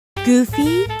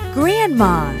Goofy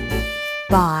Grandma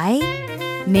by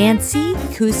Nancy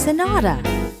Kusanada.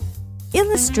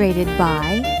 Illustrated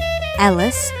by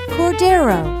Alice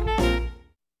Cordero.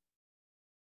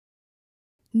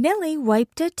 Nellie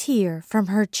wiped a tear from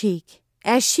her cheek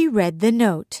as she read the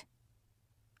note.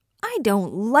 "I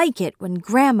don't like it when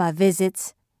Grandma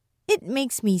visits. It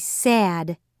makes me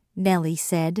sad," Nellie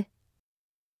said.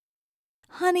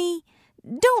 "Honey,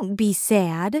 don't be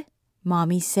sad,"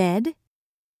 Mommy said.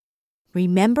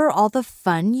 "Remember all the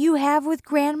fun you have with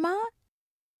Grandma?"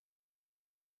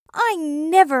 "I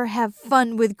never have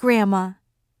fun with Grandma."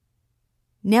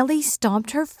 Nellie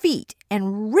stomped her feet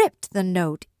and ripped the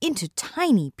note into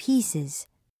tiny pieces.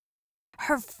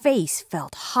 Her face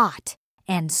felt hot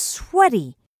and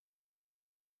sweaty.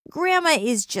 "Grandma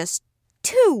is just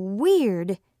too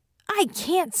weird. I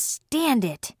can't stand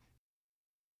it."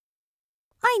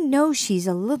 "I know she's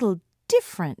a little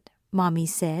different," Mommy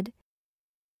said,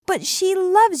 "but she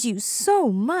loves you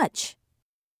so much."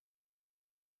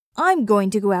 "I'm going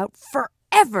to go out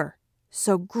forever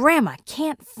so Grandma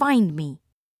can't find me."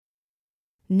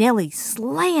 Nellie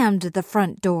slammed the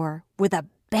front door with a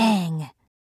bang.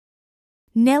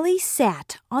 Nellie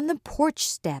sat on the porch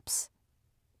steps.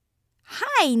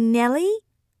 "Hi, Nellie,"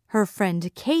 her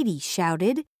friend Katie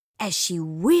shouted as she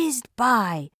whizzed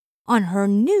by on her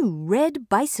new red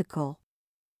bicycle.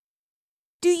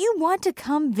 "Do you want to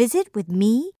come visit with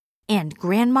me and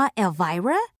Grandma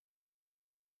Elvira?"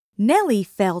 Nellie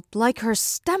felt like her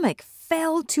stomach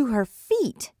fell to her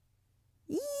feet.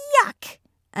 "Yuck!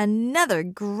 Another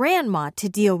Grandma to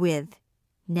deal with,"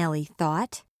 Nellie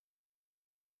thought.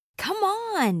 "Come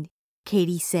on,"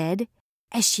 Katie said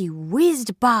as she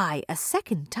whizzed by a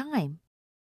second time.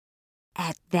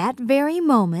 At that very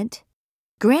moment,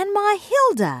 Grandma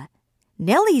Hilda,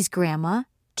 Nellie's grandma,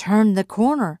 turned the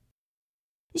corner.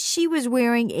 She was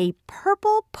wearing a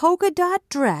purple polka dot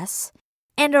dress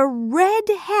and a red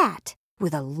hat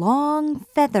with a long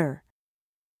feather.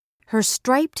 Her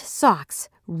striped socks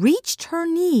reached her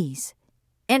knees,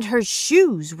 and her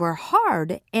shoes were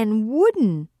hard and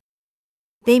wooden.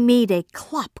 They made a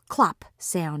clop-clop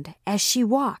sound as she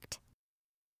walked.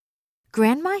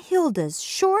 Grandma Hilda's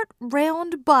short,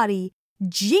 round body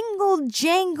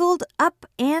jingled-jangled up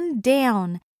and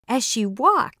down as she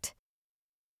walked.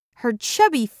 Her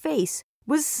chubby face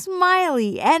was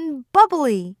smiley and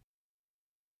bubbly.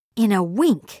 In a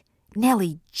wink,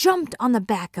 Nellie jumped on the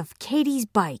back of Katie's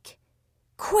bike.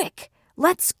 "Quick,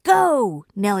 let's go,"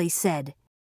 Nellie said.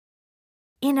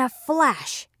 In a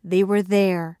flash, they were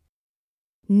there.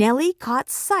 Nellie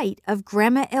caught sight of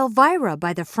Grandma Elvira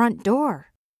by the front door.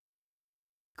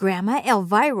 Grandma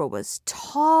Elvira was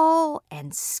tall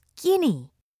and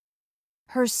skinny.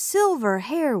 Her silver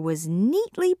hair was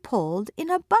neatly pulled in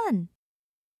a bun.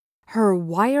 Her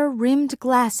wire-rimmed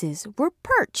glasses were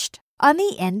perched on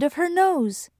the end of her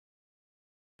nose.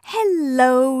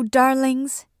 "Hello,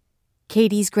 darlings,"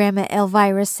 Katie's Grandma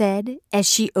Elvira said as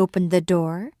she opened the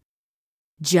door.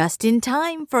 "Just in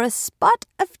time for a spot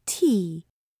of tea."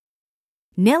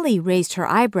 Nellie raised her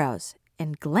eyebrows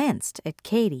and glanced at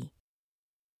Katie.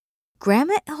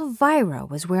 Grandma Elvira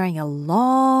was wearing a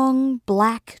long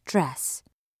black dress.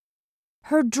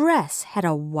 Her dress had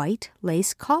a white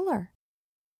lace collar.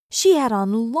 She had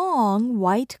on long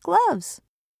white gloves.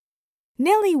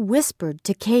 Nellie whispered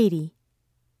to Katie,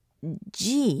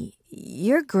 "Gee,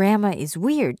 your grandma is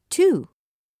weird, too."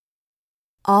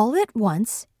 All at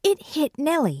once, it hit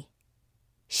Nellie.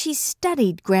 She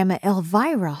studied Grandma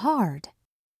Elvira hard.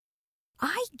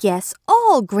 "I guess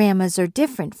all grandmas are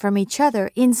different from each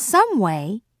other in some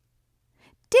way.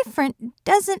 Different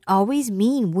doesn't always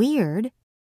mean weird."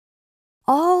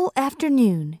 All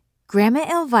afternoon, Grandma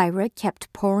Elvira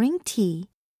kept pouring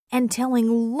tea and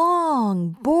telling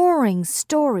long, boring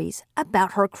stories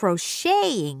about her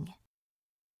crocheting.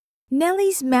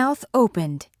 Nellie's mouth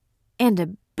opened, and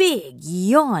a big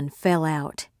yawn fell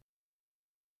out.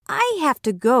 "I have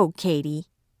to go,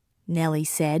 Katie," Nellie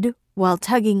said while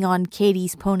tugging on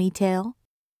Katie's ponytail.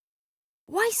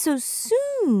 "Why so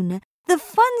soon? The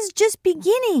fun's just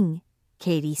beginning,"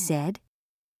 Katie said.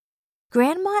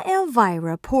 Grandma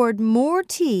Elvira poured more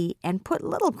tea and put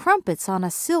little crumpets on a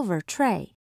silver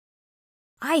tray.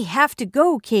 "I have to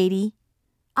go, Katie.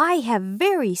 I have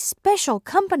very special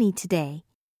company today.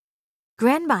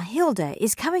 Grandma Hilda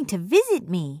is coming to visit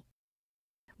me."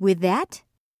 With that,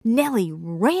 Nellie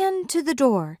ran to the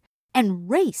door and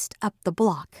raced up the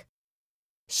block.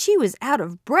 She was out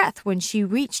of breath when she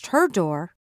reached her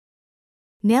door.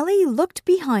 Nellie looked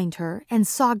behind her and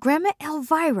saw Grandma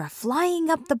Elvira flying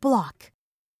up the block,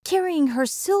 carrying her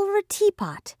silver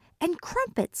teapot and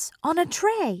crumpets on a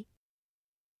tray.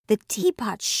 The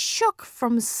teapot shook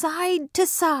from side to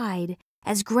side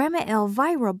as Grandma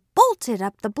Elvira bolted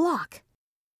up the block.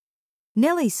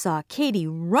 Nellie saw Katy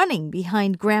running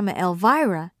behind Grandma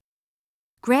Elvira.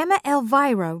 Grandma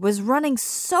Elvira was running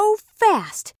so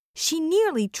fast she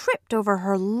nearly tripped over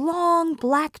her long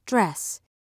black dress.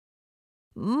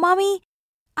 "Mommy,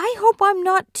 I hope I'm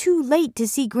not too late to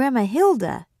see Grandma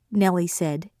Hilda," Nellie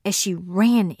said as she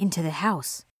ran into the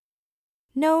house.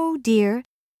 "No, dear.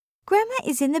 Grandma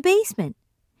is in the basement.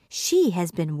 She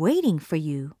has been waiting for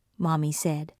you," Mommy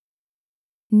said.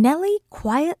 Nellie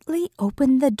quietly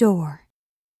opened the door.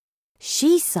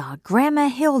 She saw Grandma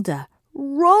Hilda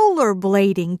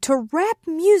rollerblading to rap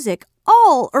music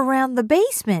all around the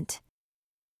basement.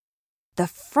 The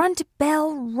front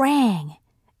bell rang,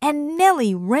 and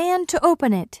Nellie ran to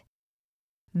open it.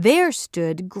 There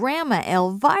stood Grandma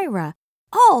Elvira,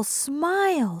 all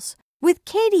smiles, with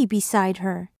Katy beside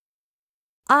her.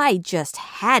 "I just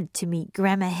had to meet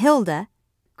Grandma Hilda,"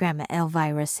 Grandma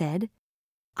Elvira said.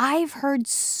 "I've heard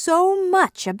so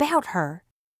much about her.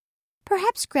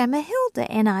 Perhaps Grandma Hilda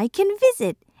and I can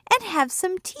visit and have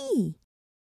some tea."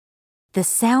 The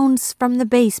sounds from the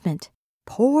basement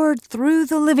poured through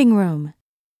the living room.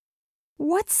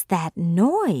 "What's that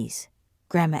noise?"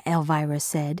 Grandma Elvira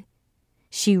said.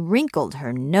 She wrinkled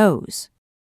her nose.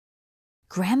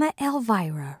 Grandma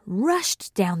Elvira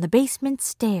rushed down the basement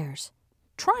stairs,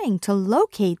 trying to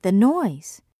locate the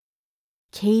noise.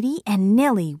 Katy and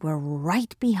Nellie were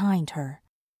right behind her.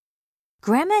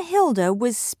 Grandma Hilda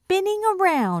was spinning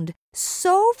around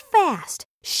so fast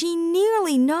she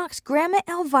nearly knocked Grandma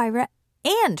Elvira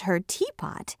and her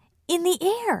teapot in the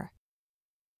air.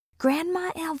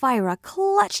 Grandma Elvira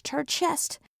clutched her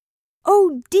chest.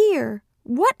 "Oh dear,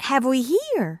 what have we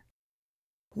here?"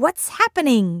 "What's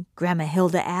happening?" Grandma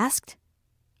Hilda asked.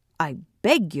 "I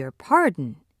beg your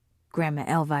pardon," Grandma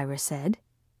Elvira said.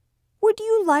 "Would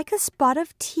you like a spot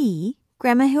of tea,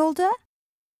 Grandma Hilda?"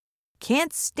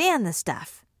 "Can't stand the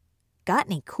stuff. Got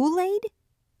any Kool-Aid?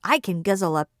 I can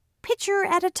guzzle a pitcher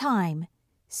at a time,"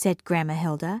 said Grandma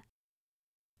Hilda.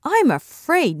 "I'm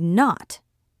afraid not,"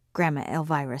 Grandma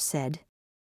Elvira said.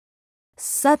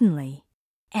 Suddenly,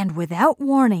 and without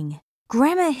warning,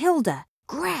 Grandma Hilda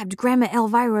grabbed Grandma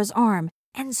Elvira's arm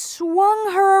and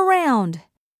swung her around.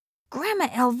 Grandma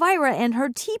Elvira and her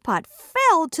teapot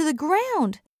fell to the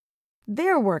ground.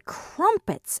 There were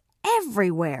crumpets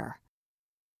everywhere.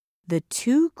 The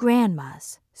two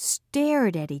grandmas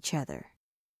stared at each other.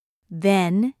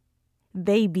 Then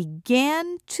they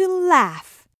began to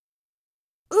laugh.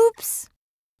 "Oops!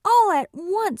 All at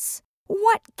once!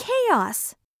 What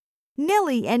chaos!"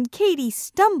 Nellie and Katy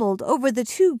stumbled over the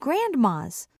two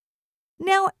grandmas.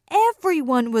 Now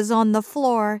everyone was on the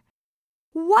floor.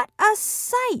 What a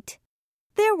sight!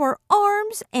 There were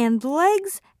arms and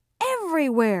legs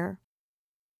everywhere.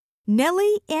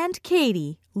 Nellie and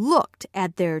Katy looked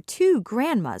at their two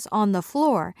grandmas on the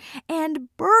floor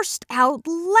and burst out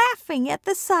laughing at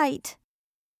the sight.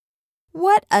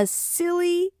 "What a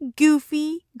silly,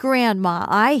 goofy grandma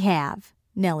I have,"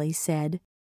 Nellie said.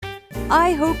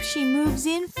 "I hope she moves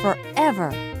in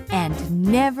forever and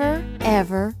never,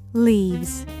 ever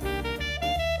leaves."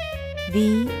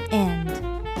 The